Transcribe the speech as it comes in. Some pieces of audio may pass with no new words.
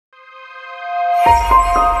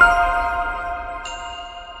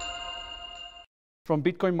From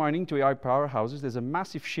Bitcoin mining to AI powerhouses, there's a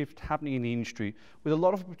massive shift happening in the industry with a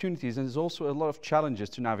lot of opportunities, and there's also a lot of challenges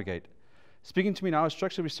to navigate. Speaking to me now is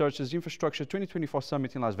Structure Research's Infrastructure 2024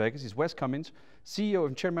 Summit in Las Vegas is Wes Cummins, CEO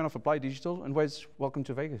and Chairman of Applied Digital. And Wes, welcome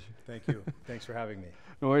to Vegas. Thank you. Thanks for having me.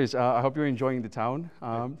 No worries. I hope you're enjoying the town.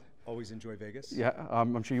 Always enjoy Vegas. Yeah,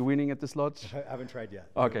 I'm sure you're winning at the slots. I haven't tried yet.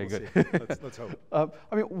 Okay, we'll good. Let's hope.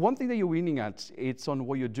 I mean, one thing that you're winning at, it's on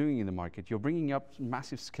what you're doing in the market. You're bringing up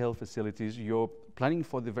massive scale facilities. You're planning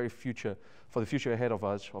for the very future, for the future ahead of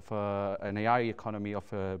us, of an AI economy, of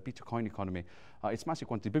a Bitcoin economy. It's massive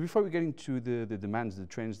quantity. But before we get into the demands, the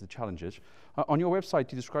trends, the challenges, on your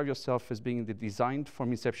website, you describe yourself as being designed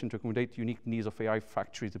from inception to accommodate unique needs of AI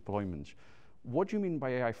factory deployments. What do you mean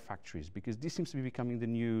by AI factories? Because this seems to be becoming the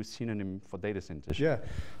new synonym for data centers. Yeah,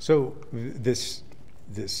 so this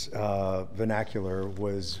vernacular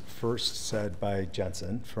was first said by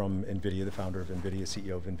Jensen from NVIDIA, the founder of NVIDIA,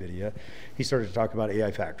 CEO of NVIDIA. He started to talk about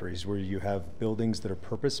AI factories, where you have buildings that are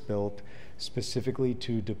purpose-built specifically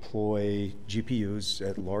to deploy GPUs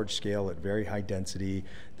at large scale, at very high density,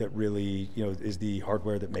 that really is the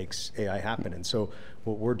hardware that makes AI happen. And so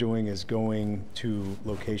what we're doing is going to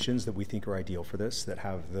locations that we think are ideal for this, that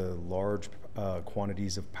have the large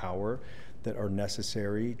quantities of power that are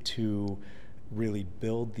necessary to really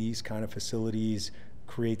build these kind of facilities,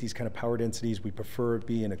 create these kind of power densities. We prefer it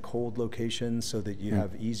be in a cold location so that you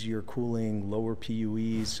have easier cooling, lower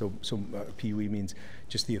PUEs. So PUE means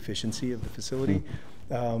just the efficiency of the facility.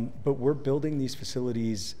 But we're building these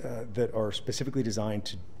facilities that are specifically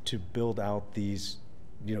designed to build out these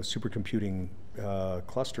supercomputing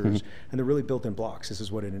clusters, and they're really built in blocks. This is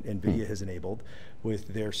what NVIDIA has enabled with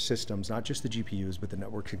their systems, not just the GPUs, but the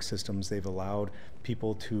networking systems. They've allowed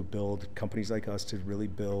people to build, companies like us, to really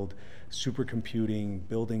build supercomputing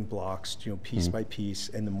building blocks, piece by piece,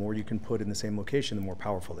 and the more you can put in the same location, the more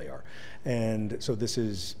powerful they are. And so this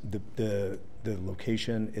is the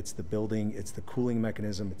location, it's the building, it's the cooling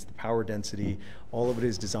mechanism, it's the power density. All of it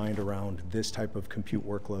is designed around this type of compute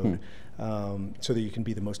workload, so that you can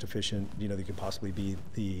be the most efficient, that you can possibly be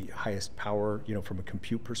the highest power, from a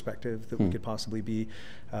compute perspective that we could possibly be.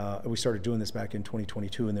 We started doing this back in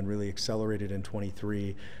 2022 and then really accelerated in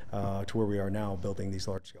 23 to where we are now, building these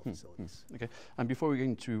large scale facilities. Okay, and before we get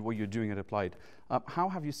into what you're doing at Applied, how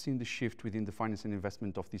have you seen the shift within the finance and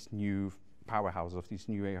investment of this new powerhouse, of these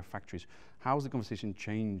new AI factories? How has the conversation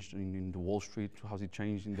changed in the Wall Street? How has it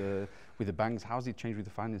changed with the banks? How has it changed with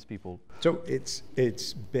the finance people? So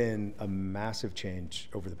it's been a massive change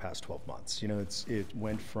over the past 12 months. It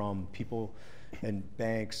went from people and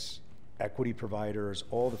banks, equity providers,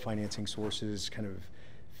 all the financing sources kind of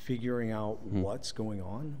figuring out what's going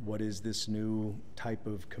on. What is this new type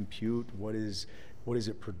of compute? What is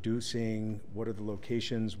it producing? What are the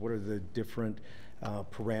locations? What are the different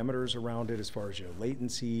parameters around it as far as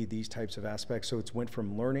latency, these types of aspects? So it's went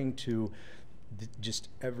from learning to just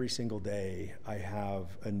every single day I have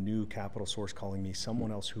a new capital source calling me,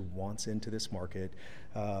 someone else who wants into this market.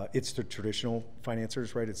 It's the traditional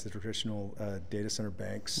financiers, right? It's the traditional data center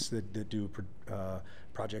banks that do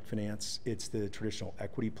project finance. It's the traditional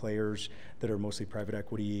equity players that are mostly private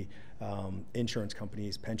equity, insurance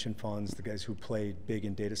companies, pension funds, the guys who play big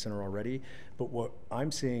in data center already. But what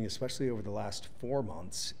I'm seeing, especially over the last 4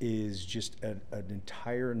 months, is just an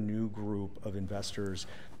entire new group of investors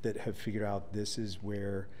that have figured out this is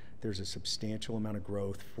where there's a substantial amount of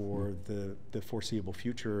growth for the foreseeable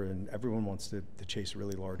future, and everyone wants to chase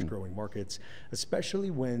really large growing markets,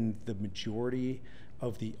 especially when the majority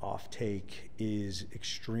of the offtake is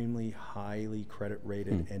extremely highly credit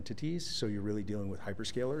rated entities. So you're really dealing with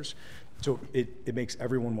hyperscalers. So it makes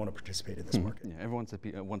everyone want to participate in this market. Yeah, everyone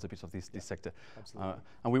wants a piece of this sector. Absolutely.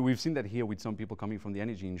 And we've seen that here with some people coming from the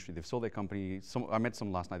energy industry. They've sold their company, I met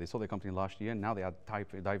some last night, they sold their company last year, and now they are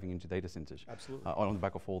diving into data centers. Absolutely. On the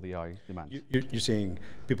back of all the AI demands. You're seeing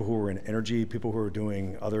people who are in energy, people who are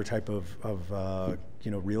doing other type of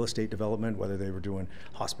real estate development, whether they were doing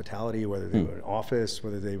hospitality, whether they were in office,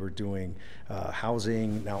 whether they were doing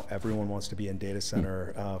housing. Now everyone wants to be in data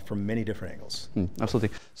center from many different angles.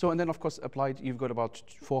 Absolutely. So, and then of course, Applied, you've got about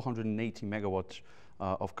 480 megawatts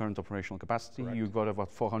of current operational capacity. Correct. You've got about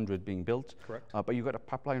 400 being built. Correct. But you've got a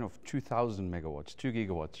pipeline of 2,000 megawatts, 2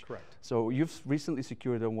 gigawatts. Correct. So you've recently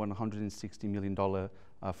secured a $160 million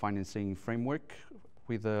financing framework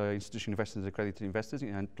with institutional investors, accredited investors,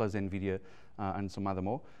 and plus NVIDIA and some other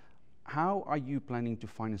more. How are you planning to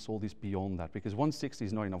finance all this beyond that? Because 160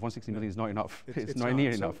 is not enough. 160 million is not enough. It's not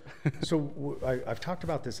near enough. So I've talked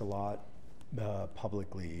about this a lot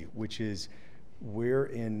publicly, which is we're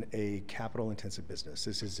in a capital-intensive business.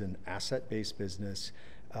 This is an asset-based business.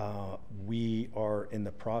 We are in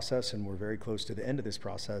the process, and we're very close to the end of this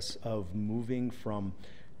process, of moving from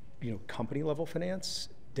company-level finance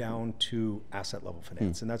down to asset-level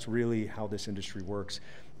finance. And that's really how this industry works.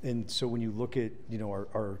 And so when you look at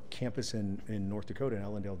our campus in North Dakota, in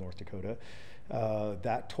Ellendale, North Dakota,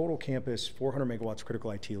 that total campus, 400 megawatts critical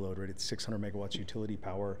IT load, right? It's 600 megawatts utility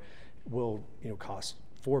power, will cost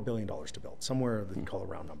 $4 billion to build. Somewhere that you call a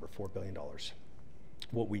round number, $4 billion.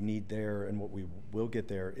 What we need there and what we will get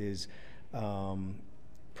there is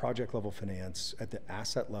project level finance at the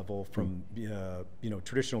asset level from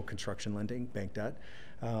traditional construction lending, bank debt,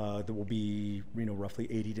 that will be roughly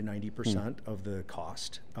 80 to 90% of the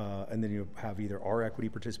cost, and then you have either our equity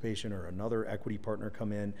participation or another equity partner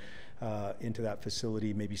come in into that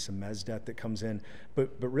facility, maybe some mezz debt that comes in. But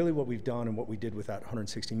really what we've done and what we did with that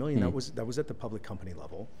 160 million, that was at the public company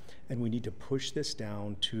level, and we need to push this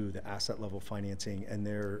down to the asset level financing, and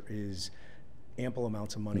there is ample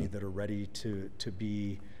amounts of money that are ready to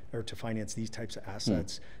finance these types of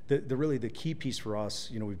assets. Really the key piece for us,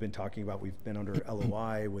 we've been talking about, we've been under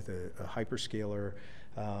LOI with a hyperscaler,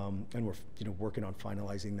 and we're working on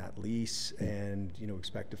finalizing that lease, and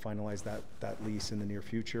expect to finalize that lease in the near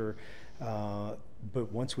future.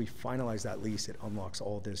 But once we finalize that lease, it unlocks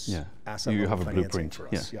all this asset level financing for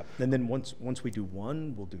us. Yeah. And then once we do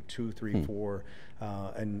one, we'll do 2, 3, 4.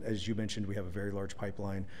 And as you mentioned, we have a very large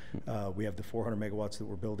pipeline. We have the 400 megawatts that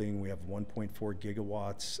we're building. We have 1.4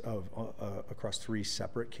 gigawatts across 3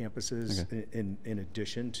 separate campuses, in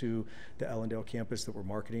addition to the Ellendale campus that we're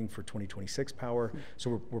marketing for 2026 power.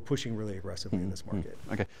 So we're pushing really aggressively in this market.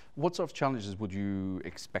 Okay. What sort of challenges would you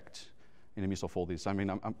expect in the midst of all this? I mean,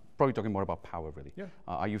 I'm probably talking more about power, really. Yeah.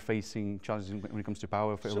 Are you facing challenges when it comes to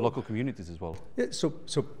power for local communities as well? Yeah, so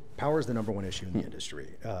power is the #1 issue in the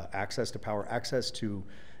industry. Access to power,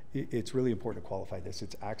 it's really important to qualify this.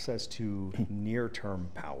 It's access to near-term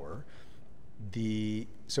power.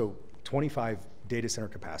 So 25 data center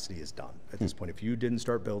capacity is done at this point. If you didn't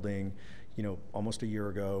start building, almost a year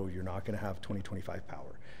ago, you're not going to have 2025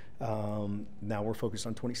 power. Now we're focused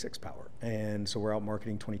on 26 power, and so we're out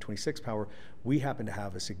marketing 2026 power. We happen to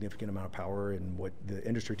have a significant amount of power in what the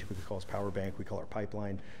industry typically calls power bank. We call our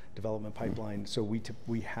pipeline, development pipeline. So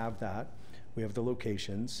we have that. We have the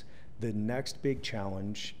locations. The next big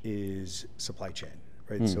challenge is supply chain,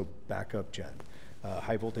 right? So backup gen,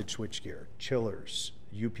 high voltage switchgear, chillers,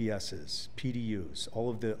 UPSs, PDUs,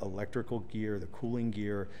 all of the electrical gear, the cooling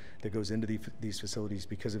gear that goes into these facilities.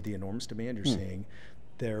 Because of the enormous demand you're seeing,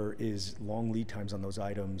 there is long lead times on those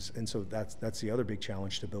items, and so that's the other big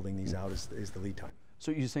challenge to building these out is the lead time.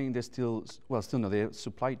 So you're saying there's still no, there are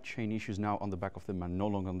supply chain issues now on the back of demand, no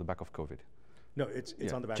longer on the back of COVID? No, it's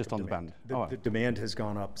on the back just of on demand. The band. The demand has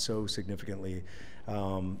gone up so significantly.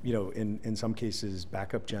 In some cases,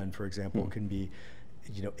 backup gen, for example, can be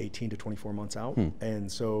 18 to 24 months out,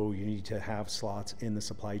 and so you need to have slots in the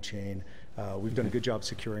supply chain. We've done a good job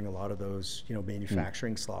securing a lot of those,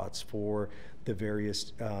 manufacturing slots for the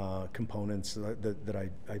various components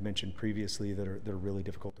that I mentioned previously that are really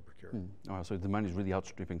difficult to procure. So demand is really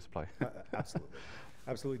outstripping supply.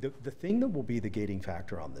 Absolutely. The thing that will be the gating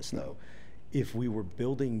factor on this, though, if we were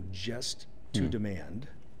building just to demand,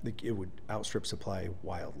 it would outstrip supply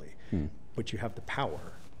wildly. But you have the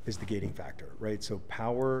power is the gating factor, right? So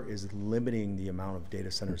power is limiting the amount of data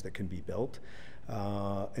centers that can be built.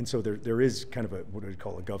 And so there is kind of what we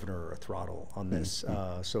call a governor or a throttle on this.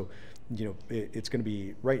 So it's going to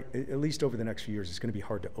be, right, at least over the next few years, it's going to be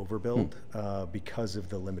hard to overbuild because of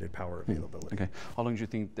the limited power availability. Okay. How long do you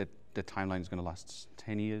think that the timeline is going to last?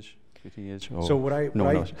 10 years? 15 years? So what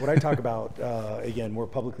I talk about, again, we're a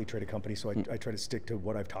publicly traded company, so I try to stick to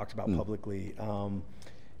what I've talked about publicly.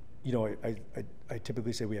 I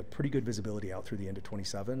typically say we have pretty good visibility out through the end of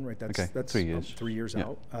 27, right? That's 3 years. 3 years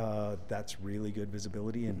out. That's really good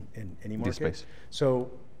visibility in any market. Space.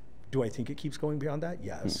 So do I think it keeps going beyond that?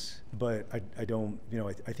 Yes. But I don't,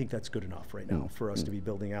 I think that's good enough right now for us to be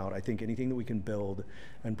building out. I think anything that we can build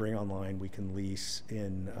and bring online, we can lease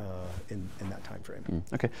in that time frame.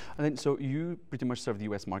 Okay. And then, so you pretty much serve the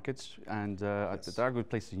US markets, and there are good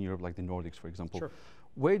places in Europe, like the Nordics, for example. Sure.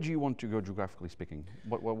 Where do you want to go geographically speaking?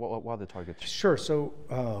 What are the targets? Sure. So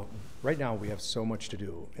right now we have so much to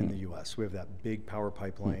do in the U.S. We have that big power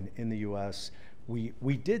pipeline in the U.S.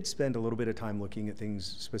 We did spend a little bit of time looking at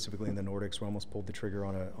things specifically in the Nordics. We almost pulled the trigger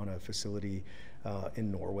on a facility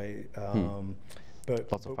in Norway.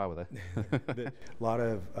 But lots of power there. A lot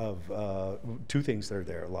of two things that are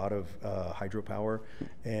there: a lot of hydropower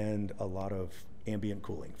and a lot of ambient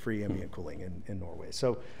cooling, free ambient cooling in Norway.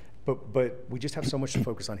 So But we just have so much to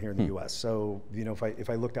focus on here in the U.S. So, you know, if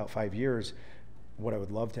I looked out 5 years, what I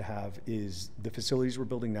would love to have is the facilities we're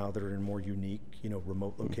building now that are in more unique, you know,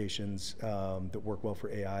 remote locations that work well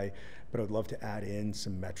for AI. But I'd love to add in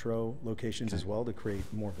some metro locations as well to create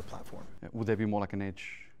more of a platform. Would they be more like an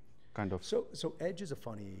edge kind of? So edge is a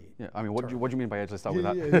funny. Yeah, I mean, what do you mean by edge? Let's start with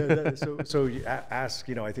that. So you ask,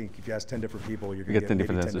 you know, I think if you ask 10 different people, you're going to get 10 maybe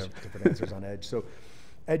different 10 answers. different answers on edge. So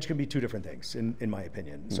edge can be two different things, in my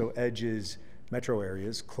opinion. So edge is metro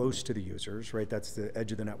areas close to the users, right? That's the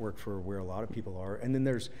edge of the network for where a lot of people are. And then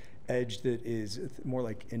there's edge that is more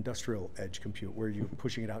like industrial edge compute, where you're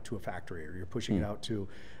pushing it out to a factory, or you're pushing it out to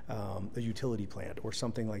a utility plant or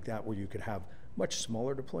something like that, where you could have much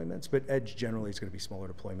smaller deployments. But edge generally is going to be smaller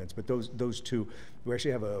deployments. But those two, we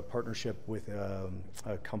actually have a partnership with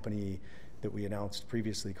a company that we announced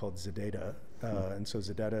previously called Zedata. And so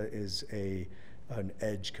Zedata is an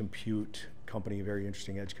edge compute company, a very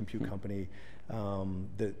interesting edge compute company.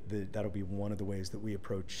 That'll be one of the ways that we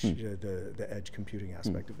approach the edge computing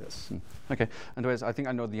aspect of this. Okay, and Wes, I think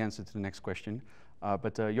I know the answer to the next question,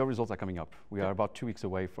 but your results are coming up. We are about 2 weeks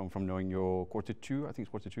away from knowing your quarter two. I think it's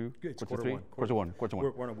quarter two. It's quarter quarter three? one. Quarter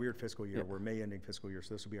one. We're on a weird fiscal year. We're May ending fiscal year,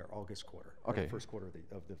 so this will be our August quarter. Okay. Our first quarter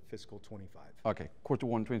of the fiscal 25. Okay, quarter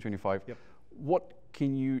one, 2025. Yep. What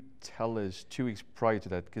can you tell us 2 weeks prior to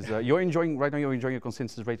that? Because you're enjoying a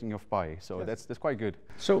consensus rating of buy, so that's quite good.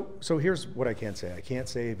 So here's what I can say. I can't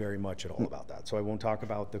say very much at all about that. So I won't talk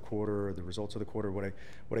about the quarter or the results of the quarter. What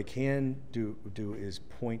I can do is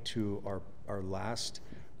point to our last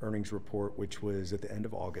earnings report, which was at the end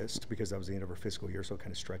of August, because that was the end of our fiscal year, so it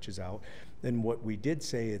kind of stretches out. And what we did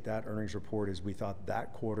say at that earnings report is we thought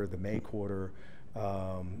that quarter, the May quarter,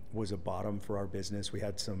 was a bottom for our business. We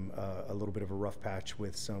had a little bit of a rough patch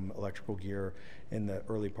with some electrical gear in the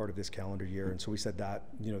early part of this calendar year, and so we said that,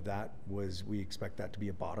 you know, we expect that to be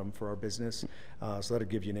a bottom for our business. So that'll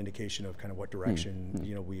give you an indication of kind of what direction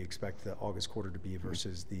you know, we expect the August quarter to be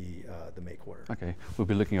versus the May quarter. Okay, we'll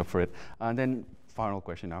be looking up for it. And then final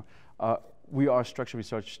question now. We are Structure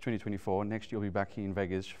Research 2024. Next year we'll be back here in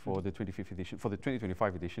Vegas for the 25th edition, for the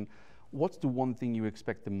 2025 edition. What's the one thing you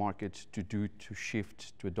expect the market to do, to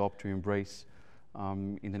shift, to adopt, to embrace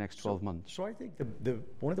in the next 12 months? So I think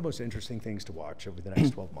one of the most interesting things to watch over the next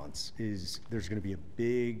 12 months is there's going to be a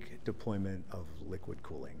big deployment of liquid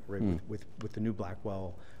cooling, right? With the new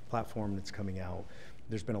Blackwell platform that's coming out.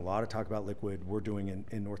 There's been a lot of talk about liquid. We're doing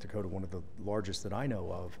in North Dakota one of the largest that I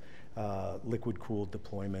know of liquid cooled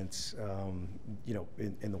deployments, you know,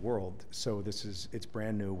 in the world. So it's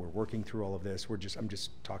brand new. We're working through all of this. I'm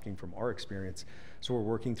just talking from our experience. So we're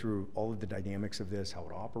working through all of the dynamics of this, how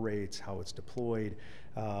it operates, how it's deployed.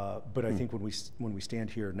 But I think when we stand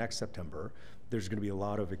here next September, there's going to be a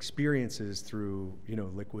lot of experiences through, you know,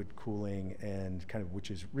 liquid cooling and kind of, which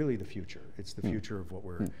is really the future. It's the future of what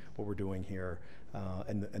we're doing here,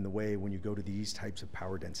 and the way when you go to these types of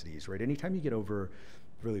power densities, right? Anytime you get over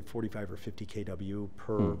really 45 or 50 kW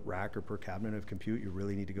per rack or per cabinet of compute, you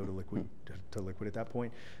really need to go to liquid at that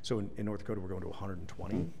point. So in North Dakota, we're going to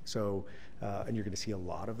 120. So and you're going to see a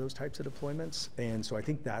lot of those types of deployments. And so I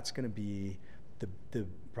think that's going to be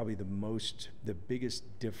probably the biggest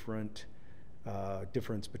difference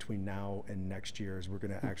between now and next year is we're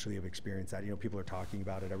going to actually have experienced that. You know, people are talking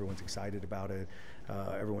about it. Everyone's excited about it.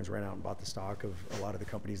 Everyone's ran out and bought the stock of a lot of the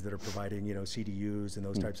companies that are providing, you know, CDUs and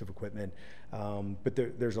those types of equipment. But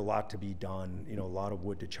there's a lot to be done. You know, a lot of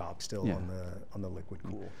wood to chop still on the liquid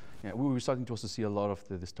cool. Yeah, we were starting to also see a lot of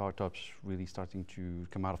the startups really starting to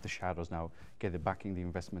come out of the shadows now, get the backing, the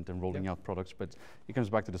investment, and rolling out products. But it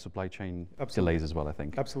comes back to the supply chain delays as well, I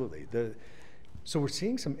think. Absolutely. So we're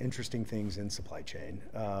seeing some interesting things in supply chain.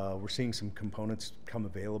 We're seeing some components come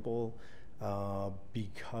available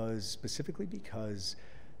specifically because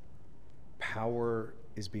power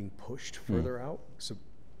is being pushed further out. So,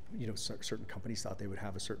 you know, certain companies thought they would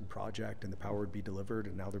have a certain project and the power would be delivered,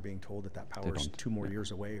 and now they're being told that power is 2 more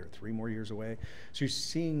years away or 3 more years away. So you're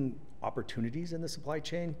seeing opportunities in the supply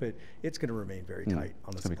chain, but it's going to remain very tight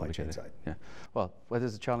on the supply chain side. Yeah. Well, where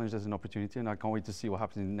there's a challenge, there's an opportunity, and I can't wait to see what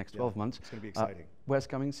happens in the next 12 months. It's going to be exciting. Wes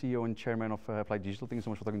Cummins, CEO and Chairman of Applied Digital, thank you so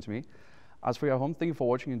much for talking to me. As for your home, thank you for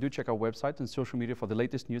watching, and do check our website and social media for the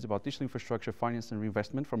latest news about digital infrastructure, finance, and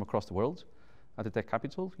reinvestment from across the world. At the Tech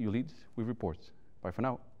Capital, you lead, we report. Bye for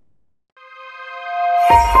now.